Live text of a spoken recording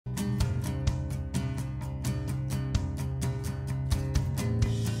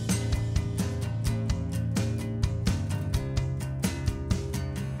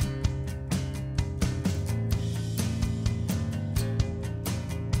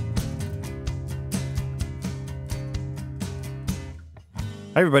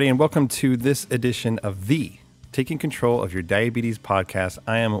Hi, everybody, and welcome to this edition of the Taking Control of Your Diabetes podcast.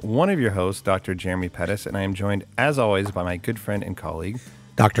 I am one of your hosts, Dr. Jeremy Pettis, and I am joined, as always, by my good friend and colleague,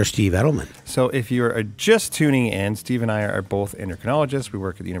 Dr. Steve Edelman. So if you are just tuning in, Steve and I are both endocrinologists. We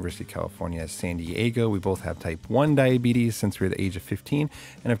work at the University of California, San Diego. We both have type 1 diabetes since we were the age of 15.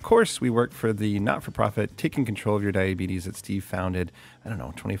 And of course, we work for the not-for-profit Taking Control of Your Diabetes that Steve founded,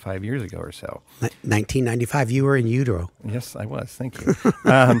 25 years ago or so. 1995, you were in utero. Yes, I was. Thank you.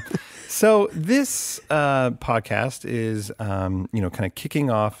 So this podcast is, kind of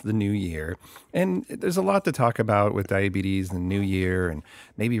kicking off the new year. And there's a lot to talk about with diabetes and the new year and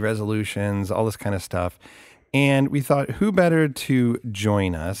maybe resolutions, all this kind of stuff. And we thought, who better to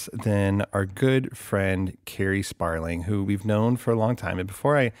join us than our good friend, Kerri Sparling, who we've known for a long time. And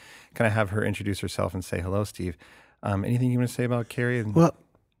before I kind of have her introduce herself and say hello, Steve, anything you want to say about Kerri? Well,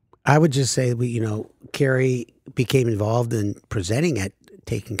 I would just say, Kerri became involved in presenting at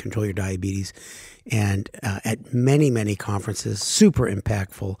Taking Control of Your Diabetes and at many, many conferences, super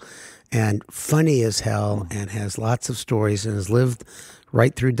impactful and funny as hell, and has lots of stories and has lived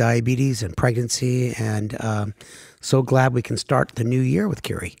right through diabetes and pregnancy. And so glad we can start the new year with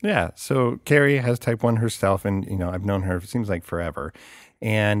Kerri. Yeah. So Kerri has type 1 herself, and, I've known her, it seems like forever.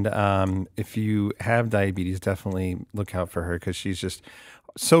 And if you have diabetes, definitely look out for her because she's just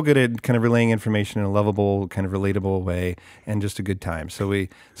so good at kind of relaying information in a lovable, kind of relatable way and just a good time. So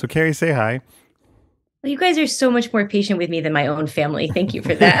Kerri, say hi. Well, you guys are so much more patient with me than my own family. Thank you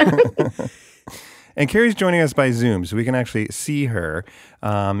for that. And Kerri's joining us by Zoom, so we can actually see her.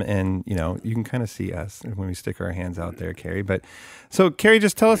 And, you can kind of see us when we stick our hands out there, Kerri. But so, Kerri,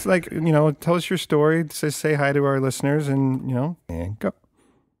 just tell us, tell us your story. Just say hi to our listeners and, and go.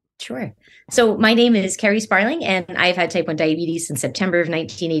 Sure. So my name is Kerri Sparling, and I've had type 1 diabetes since September of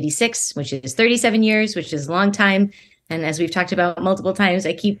 1986, which is 37 years, which is a long time. And as we've talked about multiple times,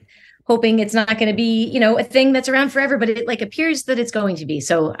 I keep hoping it's not going to be, a thing that's around forever, but it appears that it's going to be.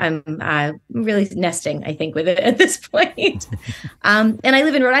 So I'm really nesting, I think, with it at this point. And I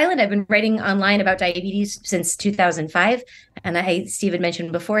live in Rhode Island. I've been writing online about diabetes since 2005. And Steve had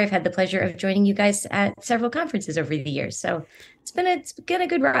mentioned before, I've had the pleasure of joining you guys at several conferences over the years. So it's been a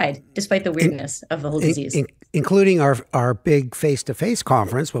good ride, despite the weirdness of the whole disease. Including our big face-to-face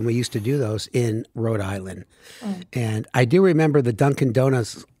conference when we used to do those in Rhode Island. Oh. And I do remember the Dunkin'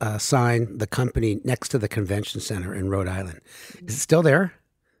 Donuts sign, the company next to the convention center in Rhode Island. Is it still there?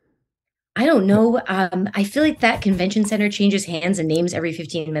 I don't know. I feel like that convention center changes hands and names every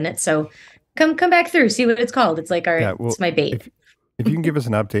 15 minutes. So come back through, see what it's called. It's like it's my bait. If you can give us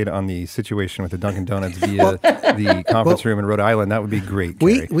an update on the situation with the Dunkin' Donuts via the conference room in Rhode Island, that would be great,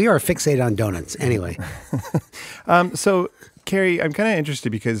 Kerri. We are fixated on donuts anyway. So, Kerri, I'm kind of interested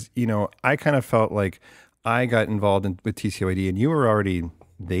because, I kind of felt like I got involved with TCOYD and you were already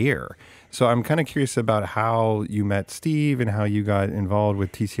there. So I'm kind of curious about how you met Steve and how you got involved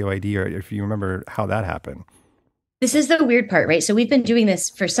with TCOYD, or if you remember how that happened. This is the weird part, right? So we've been doing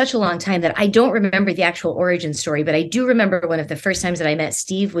this for such a long time that I don't remember the actual origin story, but I do remember one of the first times that I met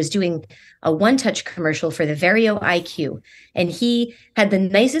Steve was doing a one-touch commercial for the Vario IQ. And he had the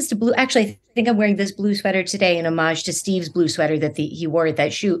nicest blue, actually, I think I'm wearing this blue sweater today in homage to Steve's blue sweater that he wore at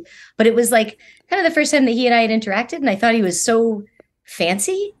that shoot. But it was like kind of the first time that he and I had interacted. And I thought he was so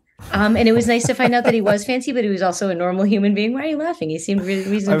fancy. And it was nice to find out that he was fancy, but he was also a normal human being. Why are you laughing? He seemed really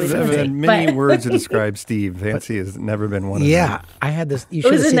reasonably fancy. I've had many words to describe Steve. Fancy has never been one of them. Yeah, I had this. You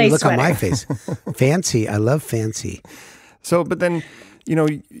should have seen the look on my face. Fancy. I love fancy. So, but then,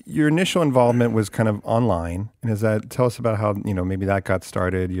 your initial involvement was kind of online. And tell us about how, maybe that got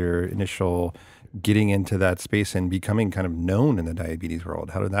started, your initial getting into that space and becoming kind of known in the diabetes world.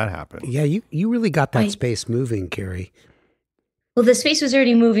 How did that happen? Yeah, you really got that space moving, Kerri. Well, the space was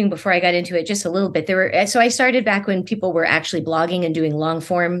already moving before I got into it just a little bit. So I started back when people were actually blogging and doing long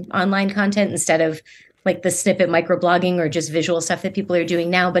form online content instead of like the snippet microblogging or just visual stuff that people are doing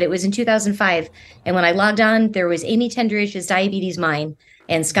now. But it was in 2005. And when I logged on, there was Amy Tenderish's Diabetes Mine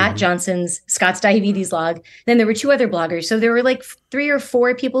and Scott Johnson's Scott's Diabetes Log. Then there were two other bloggers. So there were like 3 or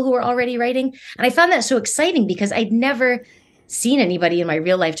 4 people who were already writing. And I found that so exciting because I'd never seen anybody in my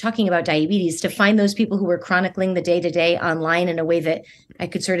real life talking about diabetes. To find those people who were chronicling the day-to-day online in a way that I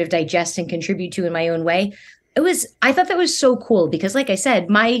could sort of digest and contribute to in my own way. I thought that was so cool because, like I said,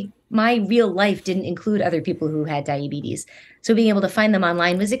 my real life didn't include other people who had diabetes. So being able to find them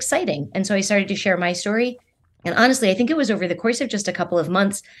online was exciting. And so I started to share my story. And honestly, I think it was over the course of just a couple of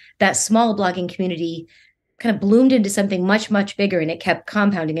months, that small blogging community kind of bloomed into something much, much bigger, and it kept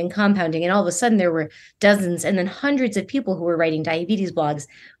compounding and compounding. And all of a sudden there were dozens and then hundreds of people who were writing diabetes blogs,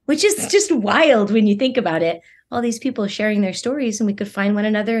 which is just wild when you think about it. all these people sharing their stories, and we could find one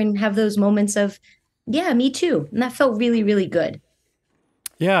another and have those moments of, yeah, me too. And that felt really, really good.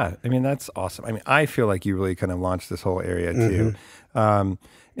 Yeah, I mean, that's awesome. I mean, I feel like you really kind of launched this whole area too.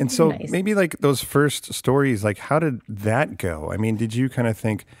 And so Nice. maybe like those first stories, like how did that go? I mean, did you kind of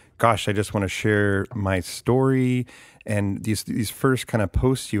think, gosh, I just want to share my story? And these first kind of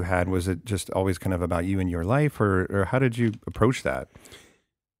posts you had, was it just always kind of about you and your life, or how did you approach that?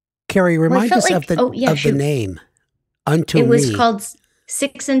 Kerri, remind us felt of the name. Unto It was Me. called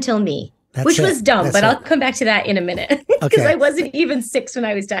Six Until Me, That's which it. was dumb, That's but it. I'll come back to that in a minute because Okay. I wasn't even 6 when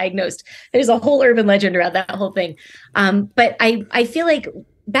I was diagnosed. There's a whole urban legend around that whole thing. But I feel like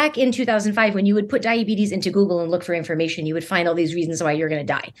back in 2005, when you would put diabetes into Google and look for information, you would find all these reasons why you're going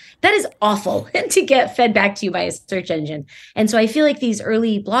to die. That is awful to get fed back to you by a search engine. And so I feel like these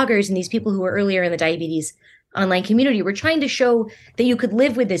early bloggers and these people who were earlier in the diabetes online community were trying to show that you could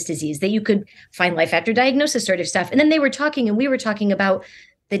live with this disease, that you could find life after diagnosis sort of stuff. And then they were talking, and we were talking about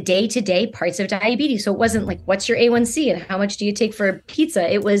the day-to-day parts of diabetes. So it wasn't like, what's your A1C and how much do you take for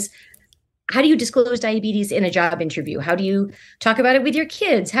pizza? It was, how do you disclose diabetes in a job interview? How do you talk about it with your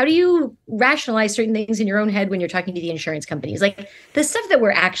kids? How do you rationalize certain things in your own head when you're talking to the insurance companies? Like the stuff that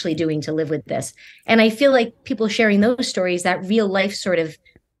we're actually doing to live with this. And I feel like people sharing those stories, that real life sort of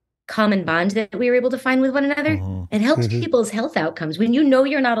common bond that we were able to find with one another, it helps people's health outcomes. When you know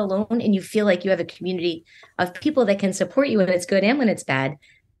you're not alone and you feel like you have a community of people that can support you when it's good and when it's bad,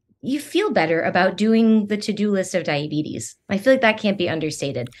 you feel better about doing the to-do list of diabetes. I feel like that can't be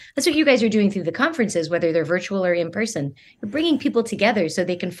understated. That's what you guys are doing through the conferences, whether they're virtual or in person. You're bringing people together so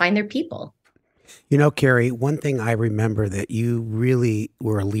they can find their people. You know, Kerri, one thing I remember that you really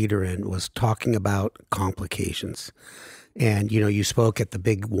were a leader in was talking about complications. And, you know, you spoke at the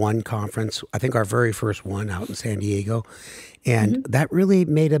Big One conference, I think our very first one out in San Diego. And that really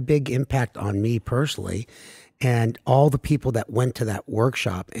made a big impact on me personally. And all the people that went to that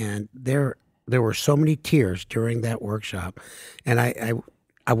workshop, and there were so many tears during that workshop. And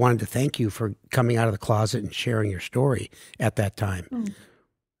I wanted to thank you for coming out of the closet and sharing your story at that time.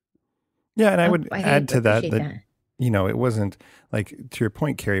 Yeah, and I would add to that, that, you know, it wasn't like, to your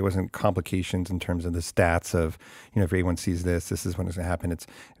point, Kerri, it wasn't complications in terms of the stats of, you know, if everyone sees this is when it's going to happen. It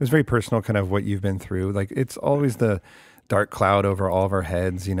was very personal, kind of what you've been through. Like, it's always the dark cloud over all of our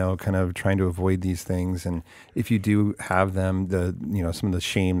heads, you know, kind of trying to avoid these things. And if you do have them, you know, some of the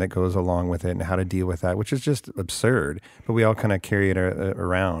shame that goes along with it and how to deal with that, which is just absurd, but we all kind of carry it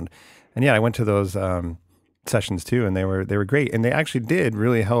around. And yeah, I went to those sessions too, and they were great. And they actually did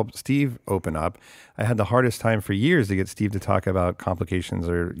really help Steve open up. I had the hardest time for years to get Steve to talk about complications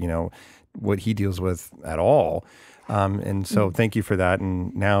or, you know, what he deals with at all. And so thank you for that.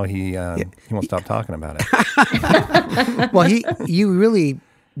 And now he won't stop talking about it. Well, you really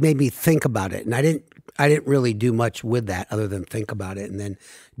made me think about it, and I didn't really do much with that other than think about it. And then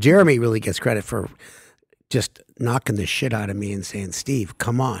Jeremy really gets credit for just knocking the shit out of me and saying, "Steve,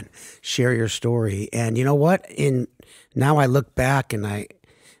 come on, share your story." And you know what? Now I look back and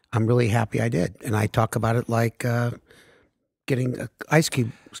I'm really happy I did, and I talk about it like getting an ice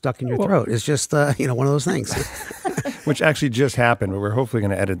cube stuck in your throat. It's just you know, one of those things. Which actually just happened, but we're hopefully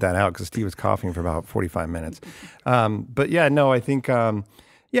going to edit that out because Steve was coughing for about 45 minutes. But yeah, no, I think, and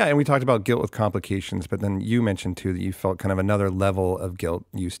we talked about guilt with complications, but then you mentioned too that you felt kind of another level of guilt,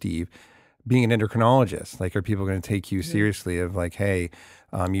 you, Steve, being an endocrinologist. Like, are people going to take you seriously of like, hey,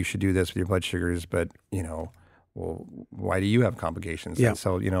 you should do this with your blood sugars, but, you know, well, why do you have complications? Yeah. And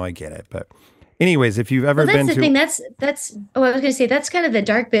so, you know, I get it. But anyways, if you've ever Well, been that's to... the thing. I was going to say, that's kind of the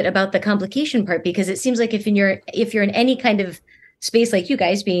dark bit about the complication part, because it seems like if you're in any kind of space like you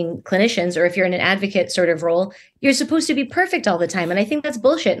guys being clinicians, or if you're in an advocate sort of role, you're supposed to be perfect all the time. And I think that's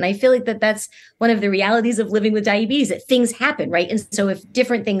bullshit. And I feel like that's one of the realities of living with diabetes, that things happen, right? And so if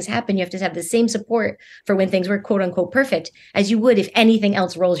different things happen, you have to have the same support for when things were quote unquote perfect as you would if anything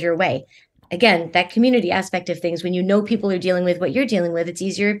else rolls your way. Again, that community aspect of things, when you know people are dealing with what you're dealing with, it's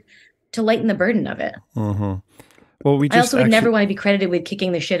easier to lighten the burden of it. Mm-hmm. Well, I also would never want to be credited with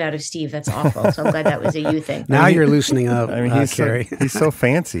kicking the shit out of Steve. That's awful. So I'm glad that was a you thing. Now you're loosening up. I mean, Kerri. he's so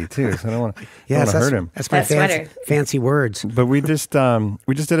fancy too, so I don't want to hurt him. That's my fancy words. But we just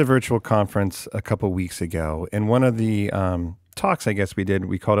did a virtual conference a couple weeks ago, and one of the talks, I guess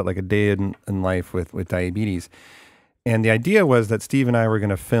we called it like a day in life with diabetes. And the idea was that Steve and I were going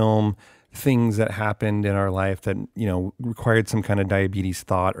to film things that happened in our life that, you know, required some kind of diabetes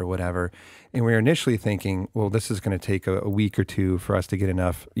thought or whatever. And we were initially thinking, well, this is going to take a week or two for us to get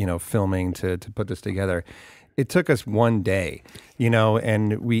enough, you know, filming to put this together. it took us one day,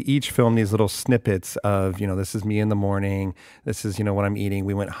 and we each filmed these little snippets of, this is me in the morning. This is, what I'm eating.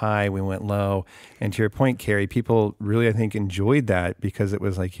 We went high, we went low. And to your point, Kerri, people really, I think, enjoyed that because it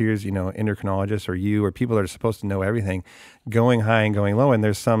was like, here's, endocrinologists or you or people that are supposed to know everything going high and going low. And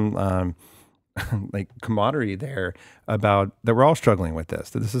there's some like camaraderie there about that we're all struggling with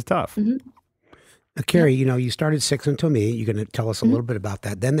this, that this is tough. Mm-hmm. Kerri, you started Six Until Me. You're going to tell us a little bit about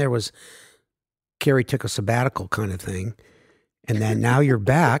that. Then there was Kerri took a sabbatical kind of thing. And then now you're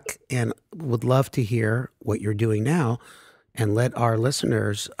back and would love to hear what you're doing now and let our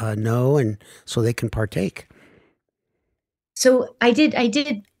listeners know and so they can partake. So I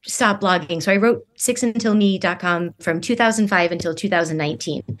did stop blogging. So I wrote sixuntilme.com from 2005 until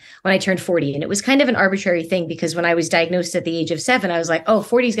 2019 when I turned 40. And it was kind of an arbitrary thing because when I was diagnosed at the age of 7, I was like, oh,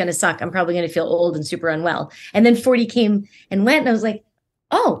 40 is going to suck. I'm probably going to feel old and super unwell. And then 40 came and went and I was like,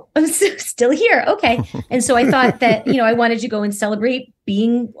 oh, I'm still here. Okay. And so I thought that, I wanted to go and celebrate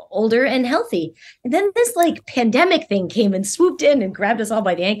being older and healthy. And then this like pandemic thing came and swooped in and grabbed us all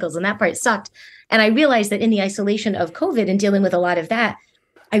by the ankles. And that part sucked. And I realized that in the isolation of COVID and dealing with a lot of that,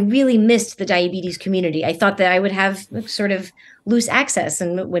 I really missed the diabetes community. I thought that I would have sort of loose access.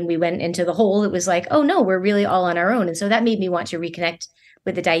 And when we went into the hole, it was like, oh no, we're really all on our own. And so that made me want to reconnect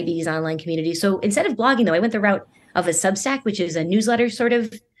with the diabetes online community. So instead of blogging though, I went the route of a Substack, which is a newsletter sort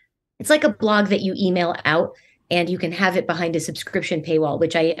of, it's like a blog that you email out and you can have it behind a subscription paywall,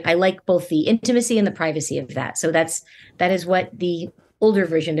 which I like both the intimacy and the privacy of that. So that is what the older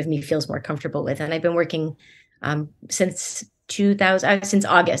version of me feels more comfortable with. And I've been working since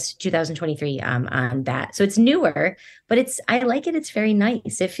August 2023 on that. So it's newer, but I like it. It's very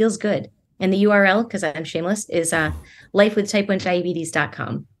nice. It feels good. And the URL, because I'm shameless, is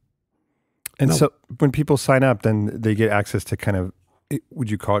lifewithtype1diabetes.com. And so when people sign up, then they get access to kind of, would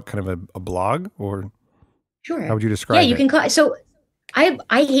you call it kind of a blog or? Sure. How would you describe it? Yeah, you can call it. So I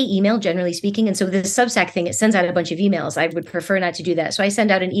hate email, generally speaking. And so the Substack thing, it sends out a bunch of emails. I would prefer not to do that. So I send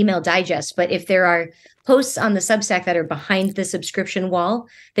out an email digest. But if there are posts on the Substack that are behind the subscription wall,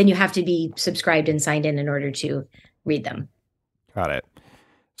 then you have to be subscribed and signed in order to read them. Got it.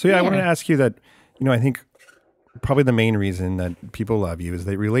 So yeah, I wanted to ask you that, I think probably the main reason that people love you is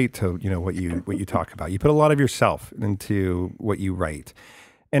they relate to, what you talk about. You put a lot of yourself into what you write.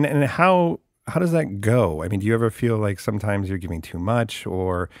 And how does that go? I mean, do you ever feel like sometimes you're giving too much?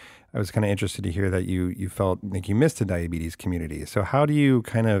 Or I was kind of interested to hear that you felt like you missed the diabetes community. So how do you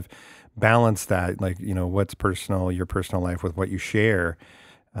kind of balance that? Like, what's personal, your personal life with what you share?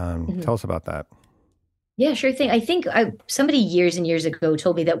 Tell us about that. Yeah, sure thing. I think somebody years and years ago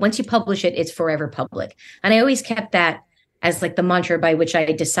told me that once you publish it, it's forever public. And I always kept that as like the mantra by which I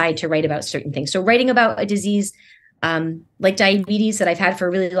decide to write about certain things. So writing about a disease like diabetes that I've had for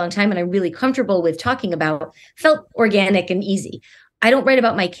a really long time and I'm really comfortable with talking about felt organic and easy. I don't write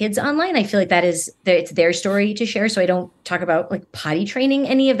about my kids online. I feel like it's their story to share. So I don't talk about like potty training,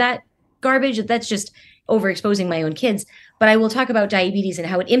 any of that garbage. That's just overexposing my own kids. But I will talk about diabetes and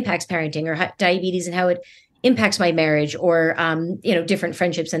how it impacts parenting, or diabetes and how it impacts my marriage, or different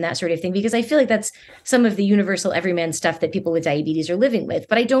friendships and that sort of thing, because I feel like that's some of the universal everyman stuff that people with diabetes are living with.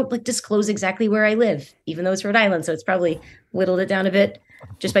 But I don't like disclose exactly where I live, even though it's Rhode Island, so it's probably whittled it down a bit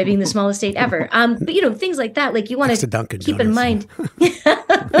just by being the smallest state ever. But things like that, like you want to keep in mind.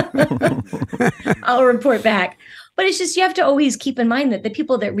 I'll report back. But it's just, you have to always keep in mind that the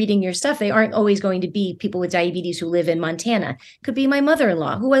people that reading your stuff, they aren't always going to be people with diabetes who live in Montana. Could be my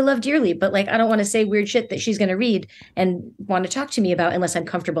mother-in-law, who I love dearly, but like, I don't want to say weird shit that she's going to read and want to talk to me about unless I'm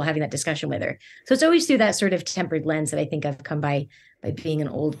comfortable having that discussion with her. So it's always through that sort of tempered lens that I think I've come by being an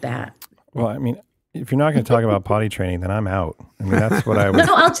old bat. Well, I mean, if you're not going to talk about potty training, then I'm out. I mean, that's what I was,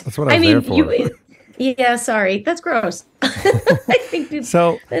 that's what I was there for. Yeah, sorry. That's gross. I think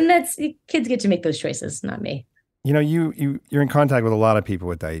so. And kids get to make those choices, not me. You're in contact with a lot of people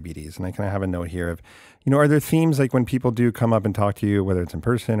with diabetes, and I kind of have a note here of, are there themes like when people do come up and talk to you, whether it's in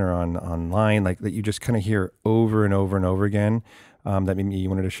person or online, like that you just kind of hear over and over and over again, that maybe you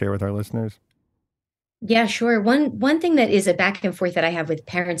wanted to share with our listeners? Yeah, sure. One thing that is a back and forth that I have with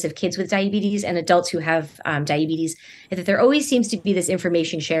parents of kids with diabetes and adults who have diabetes is that there always seems to be this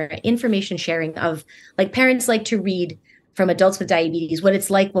information sharing of, like, parents like to read from adults with diabetes what it's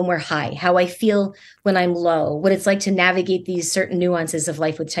like when we're high, how I feel when I'm low, what it's like to navigate these certain nuances of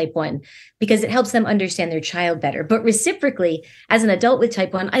life with type 1, because it helps them understand their child better. But reciprocally, as an adult with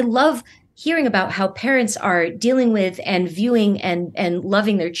type 1, I love hearing about how parents are dealing with and viewing and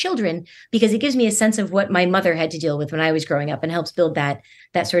loving their children, because it gives me a sense of what my mother had to deal with when I was growing up and helps build that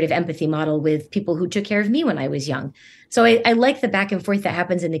sort of empathy model with people who took care of me when I was young. So I like the back and forth that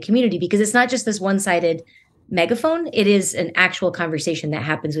happens in the community, because it's not just this one-sided megaphone. It is an actual conversation that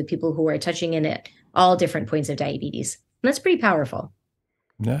happens with people who are touching in at all different points of diabetes. And that's pretty powerful.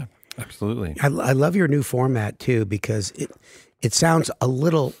 Yeah, absolutely. I love your new format too, because it sounds a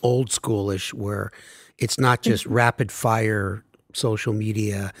little old schoolish, where it's not just rapid fire social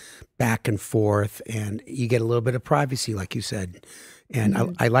media back and forth, and you get a little bit of privacy, like you said.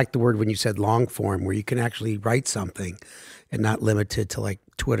 And I like the word when you said long form, where you can actually write something and not limited to like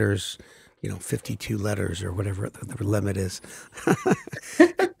Twitter's, 52 letters or whatever the limit is.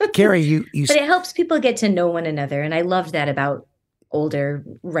 Kerri, you But it helps people get to know one another. And I loved that about older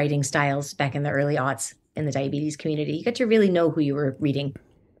writing styles back in the early aughts in the diabetes community. You got to really know who you were reading.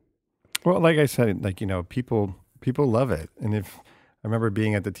 Well, like I said, people love it. And if I remember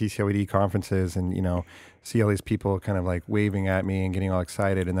being at the TCOYD conferences and, see all these people kind of like waving at me and getting all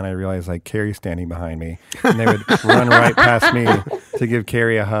excited. And then I realized like Kerri's standing behind me and they would run right past me to give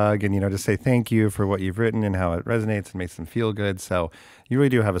Kerri a hug and, just say thank you for what you've written and how it resonates and makes them feel good. So you really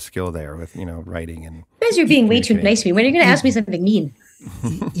do have a skill there with, writing. And you guys are being way too nice to me. When are you going to ask me something mean?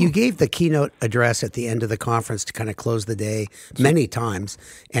 You gave the keynote address at the end of the conference to kind of close the day many times.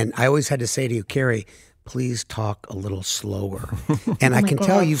 And I always had to say to you, Kerri, please talk a little slower. And I can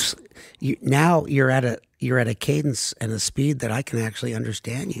tell now you're at a cadence and a speed that I can actually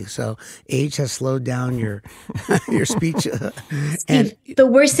understand you. So age has slowed down your your speech. Steve, the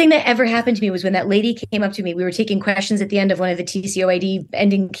worst thing that ever happened to me was when that lady came up to me. We were taking questions at the end of one of the TCOYD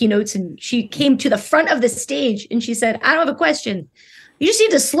ending keynotes, and she came to the front of the stage and she said, "I don't have a question. You just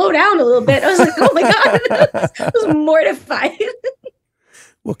need to slow down a little bit." I was like, "Oh my God," I was mortified.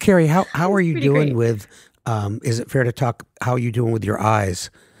 Well, Kerri, how are you doing great. with? Is it fair to talk? How are you doing with your eyes?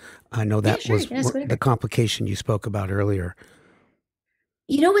 I know that was the complication you spoke about earlier.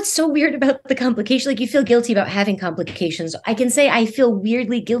 You know what's so weird about the complication? Like, you feel guilty about having complications. I can say I feel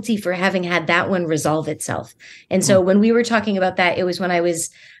weirdly guilty for having had that one resolve itself. And so when we were talking about that, it was when I was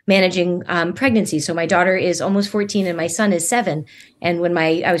managing pregnancy. So my daughter is almost 14 and my son is 7. And when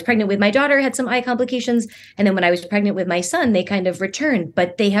I was pregnant with my daughter, had some eye complications. And then when I was pregnant with my son, they kind of returned,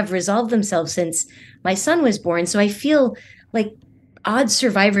 but they have resolved themselves since my son was born. So I feel like odd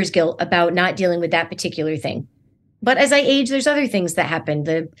survivor's guilt about not dealing with that particular thing. But as I age, there's other things that happen.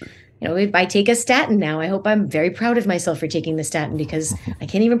 If I take a statin now, I hope I'm very proud of myself for taking the statin, because I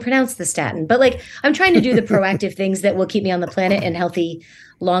can't even pronounce the statin. But I'm trying to do the proactive things that will keep me on the planet and healthy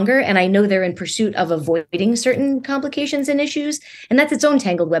longer. And I know they're in pursuit of avoiding certain complications and issues. And that's its own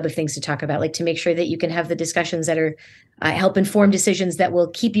tangled web of things to talk about, like to make sure that you can have the discussions that are help inform decisions that will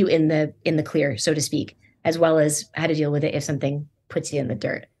keep you in the clear, so to speak, as well as how to deal with it if something puts you in the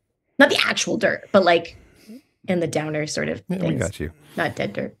dirt. Not the actual dirt, but in the downer sort of things. We got you. Not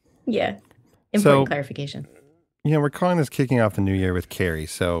dead dirt. Yeah. Important clarification. We're calling this Kicking Off the New Year with Kerri.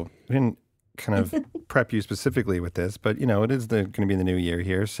 So we didn't kind of prep you specifically with this, but, it is going to be the new year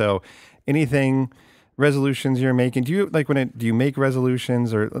here. So anything, resolutions you're making, do you make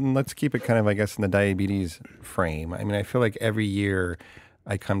resolutions, or let's keep it kind of, I guess, in the diabetes frame? I mean, I feel like every year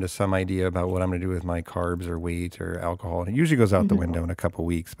I come to some idea about what I'm going to do with my carbs or weight or alcohol. And it usually goes out the window in a couple of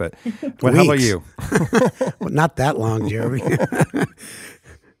weeks. But how about you? Well, not that long, Jeremy.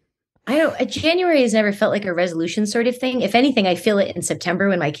 I don't. January has never felt like a resolution sort of thing. If anything, I feel it in September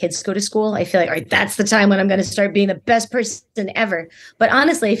when my kids go to school. I feel like, all right, that's the time when I'm going to start being the best person ever. But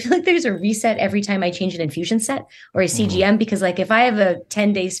honestly, I feel like there's a reset every time I change an infusion set or a CGM, because if I have a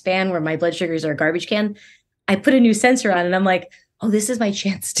 10-day span where my blood sugars are a garbage can, I put a new sensor on and I'm like, oh, this is my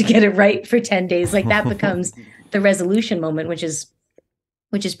chance to get it right for 10 days. That becomes the resolution moment, which is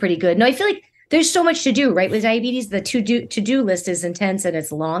pretty good. No, I feel like there's so much to do, right? With diabetes, the to-do list is intense and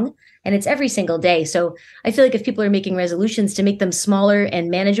it's long and it's every single day. So I feel like if people are making resolutions to make them smaller and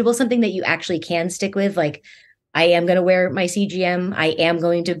manageable, something that you actually can stick with, like I am going to wear my CGM, I am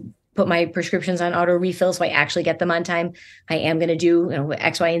going to put my prescriptions on auto refill so I actually get them on time. I am going to do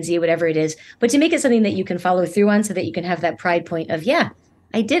X, Y, and Z, whatever it is. But to make it something that you can follow through on so that you can have that pride point of, yeah,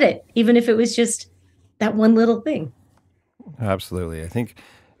 I did it, even if it was just that one little thing. Absolutely. I think,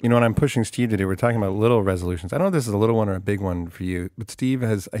 when I'm pushing Steve to do, we're talking about little resolutions. I don't know if this is a little one or a big one for you, but Steve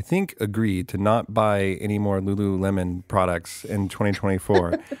has, I think, agreed to not buy any more Lululemon products in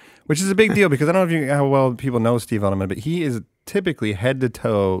 2024, which is a big deal because I don't know how well people know Steve Edelman, but he is typically head to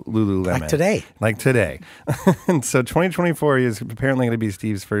toe Lululemon. Like today. And so 2024 is apparently going to be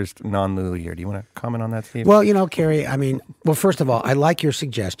Steve's first non-Lulu year. Do you want to comment on that, Steve? Well, Kerri, first of all, I like your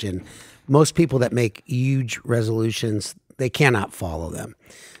suggestion. Most people that make huge resolutions, they cannot follow them.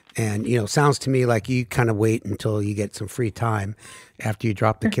 And, sounds to me like you kind of wait until you get some free time after you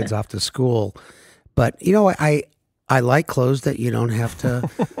drop the kids off to school. But, I I like clothes that you don't have to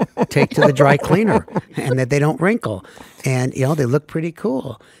take to the dry cleaner and that they don't wrinkle. And, they look pretty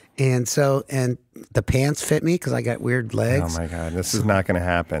cool. And so, and the pants fit me because I got weird legs. Oh my God, this is not going to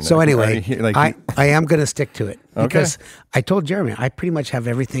happen. So anyway, I am going to stick to it because I told Jeremy, I pretty much have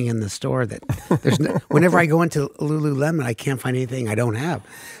everything in the store that there's whenever I go into Lululemon, I can't find anything I don't have.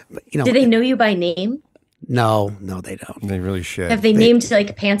 But, do they know you by name? No, they don't. They really should. Have they named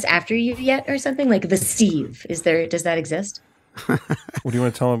like pants after you yet or something? Like the Steve? Does that exist? What do you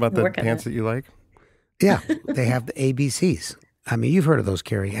want to tell them about the pants that you like? Yeah, they have the ABCs. I mean, you've heard of those,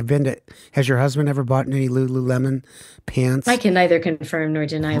 Kerri. Has your husband ever bought any Lululemon pants? I can neither confirm nor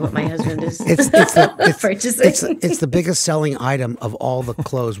deny what my husband is purchasing. It's the biggest selling item of all the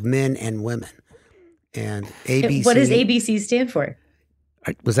clothes, men and women. And ABC. What does ABC stand for?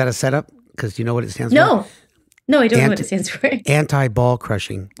 Was that a setup? Because do you know what it stands for? No, I don't know what it stands for. Anti-ball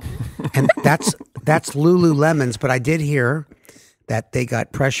crushing. And that's Lululemon's, but I did hear that they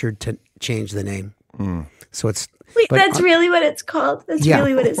got pressured to change the name. So it's... Wait, that's really what it's called? That's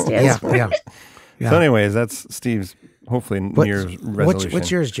really what it stands for? Yeah. So anyways, that's Steve's, hopefully, New Year's resolution. What's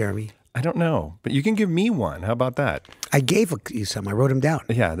yours, Jeremy? I don't know, but you can give me one. How about that? I gave you some. I wrote them down.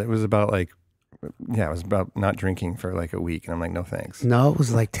 Yeah, that was about it was about not drinking for like a week. And I'm like, no, thanks. No, it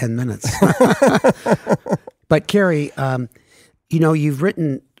was like 10 minutes. But Kerri, you've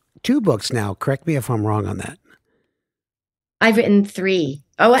written 2 books now. Correct me if I'm wrong on that. I've written 3.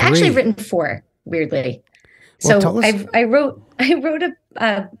 Oh, actually, I've written 4, weirdly. Well, so I wrote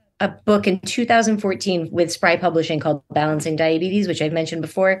a book in 2014 with Spry Publishing called Balancing Diabetes, which I've mentioned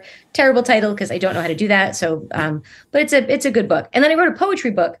before. Terrible title because I don't know how to do that. So, but it's a good book. And then I wrote a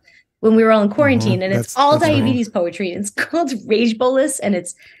poetry book when we were all in quarantine, and it's all diabetes poetry. It's called Rage Bolus, and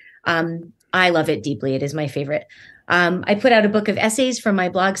it's I love it deeply. It is my favorite. I put out a book of essays from my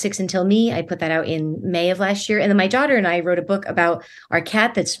blog, 6 Until Me. I put that out in May of last year. And then my daughter and I wrote a book about our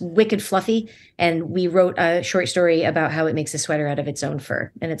cat that's wicked fluffy. And we wrote a short story about how it makes a sweater out of its own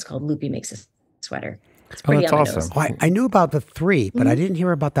fur. And it's called Loopy Makes a Sweater. It's pretty that's awesome. Oh, I knew about the 3, but I didn't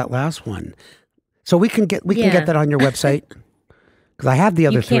hear about that last one. So we can get that on your website? Because I have the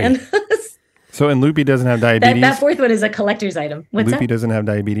other 3. So, and Loopy doesn't have diabetes? That 4th one is a collector's item. Loopy doesn't have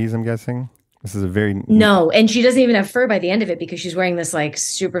diabetes, I'm guessing? This is a very... No, and she doesn't even have fur by the end of it because she's wearing this like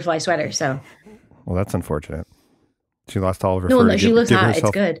super fly sweater. So, well, that's unfortunate. She lost all of her fur. No, she looks hot.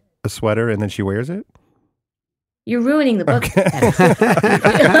 It's good. A sweater, and then she wears it? You're ruining the book. Okay.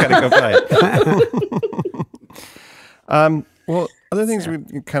 I gotta go buy it. Well, other things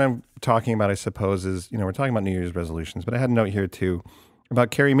we're kind of talking about, I suppose, is, we're talking about New Year's resolutions, but I had a note here too about,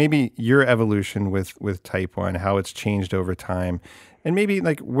 Kerri, maybe your evolution with type 1, how it's changed over time, and maybe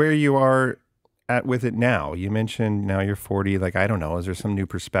like where you are at with it now. You mentioned now you're 40. Like, I don't know, is there some new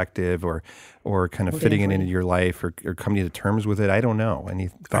perspective or kind of fitting it into your life or coming to terms with it? I don't know. Any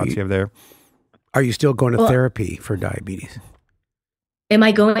thoughts you have there? Are you still going to therapy for diabetes? Am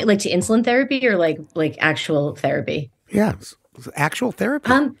I going like to insulin therapy or like actual therapy? Yeah, actual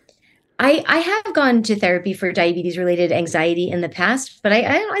therapy. I have gone to therapy for diabetes related anxiety in the past, but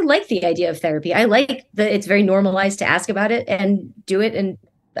I like the idea of therapy. I like that it's very normalized to ask about it and do it. And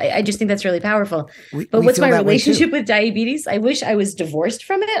I just think that's really powerful. But what's my relationship with diabetes? I wish I was divorced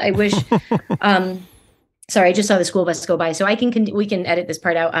from it. I wish, sorry, I just saw the school bus go by, so we can edit this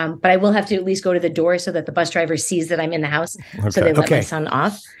part out. But I will have to at least go to the door so that the bus driver sees that I'm in the house. Okay. So they let my son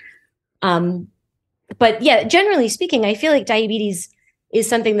off. But yeah, generally speaking, I feel like diabetes is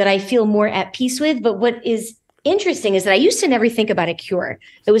something that I feel more at peace with. But what is interesting is that I used to never think about a cure.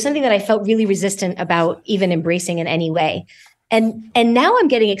 It was something that I felt really resistant about even embracing in any way. And now I'm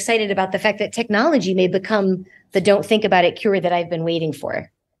getting excited about the fact that technology may become the don't think about it cure that I've been waiting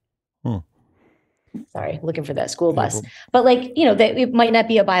for. Sorry, looking for that school bus. But that it might not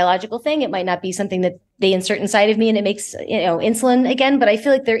be a biological thing. It might not be something that they insert inside of me and it makes, insulin again. But I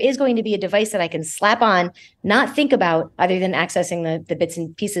feel like there is going to be a device that I can slap on, not think about other than accessing the bits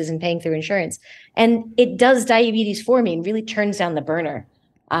and pieces and paying through insurance. And it does diabetes for me and really turns down the burner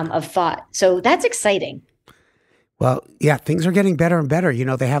of thought. So that's exciting. Well, yeah, things are getting better and better.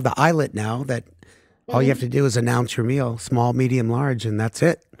 They have the eyelet now that all you have to do is announce your meal, small, medium, large, and that's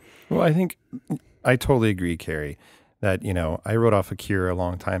it. Well, I think I totally agree, Kerri, that, I wrote off a cure a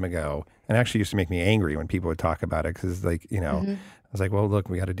long time ago, and it actually used to make me angry when people would talk about it because, I was like, well, look,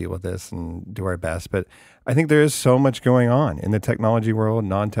 we got to deal with this and do our best. But I think there is so much going on in the technology world,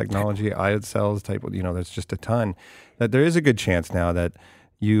 non-technology, iod cells type, there's just a ton, that there is a good chance now that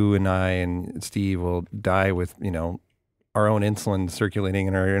you and I and Steve will die with, our own insulin circulating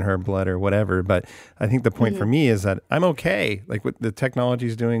in her blood or whatever. But I think the point for me is that I'm okay. Like the technology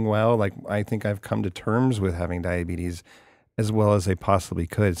is doing well. Like I think I've come to terms with having diabetes as well as I possibly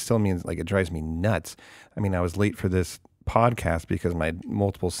could. It still means like it drives me nuts. I mean, I was late for this podcast because my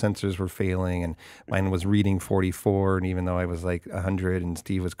multiple sensors were failing and mine was reading 44, and even though I was like 100 and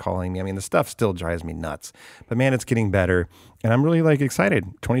Steve was calling me, I mean the stuff still drives me nuts, but man, it's getting better and I'm really like excited.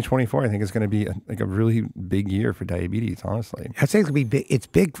 2024 I think is going to be a really big year for diabetes, honestly. I think it's going to be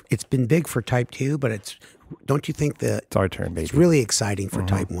big. It's been big for type 2, but don't you think that it's our turn, baby? It's really exciting for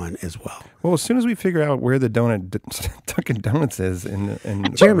type 1 as well. Well, as soon as we figure out where the Dunkin' Donuts is in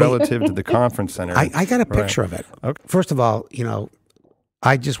Jeremy, relative to the conference center. I got a picture of it. Okay. First of all,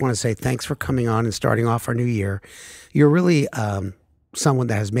 I just want to say thanks for coming on and starting off our new year. You're really someone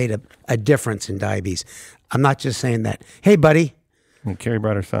that has made a difference in diabetes. I'm not just saying that. Hey, buddy. And Kerri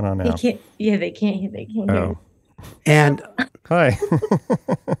brought her son on now. They can't hear. And hi.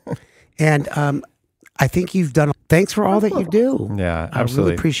 And I think you've done. Thanks for all that you do. Yeah, absolutely. I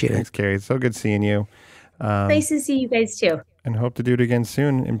really appreciate it. Thanks, Kerri. It's so good seeing you. Nice to see you guys too. And hope to do it again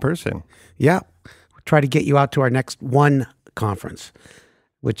soon in person. Yeah, we'll try to get you out to our next one conference,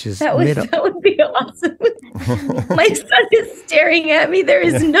 which is that would be awesome. My son is staring at me. There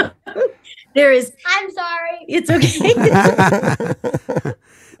is. I'm sorry. It's okay.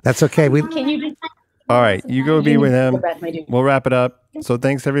 That's okay. Can you just? All right, you go be with him. We'll wrap it up. So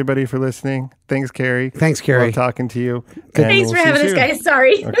thanks everybody for listening. Thanks, Kerri. Thanks, Kerri. Love talking to you. Thanks for having us, guys.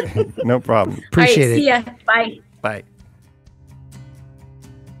 Sorry. Okay, no problem. Appreciate it. See ya. Bye. Bye.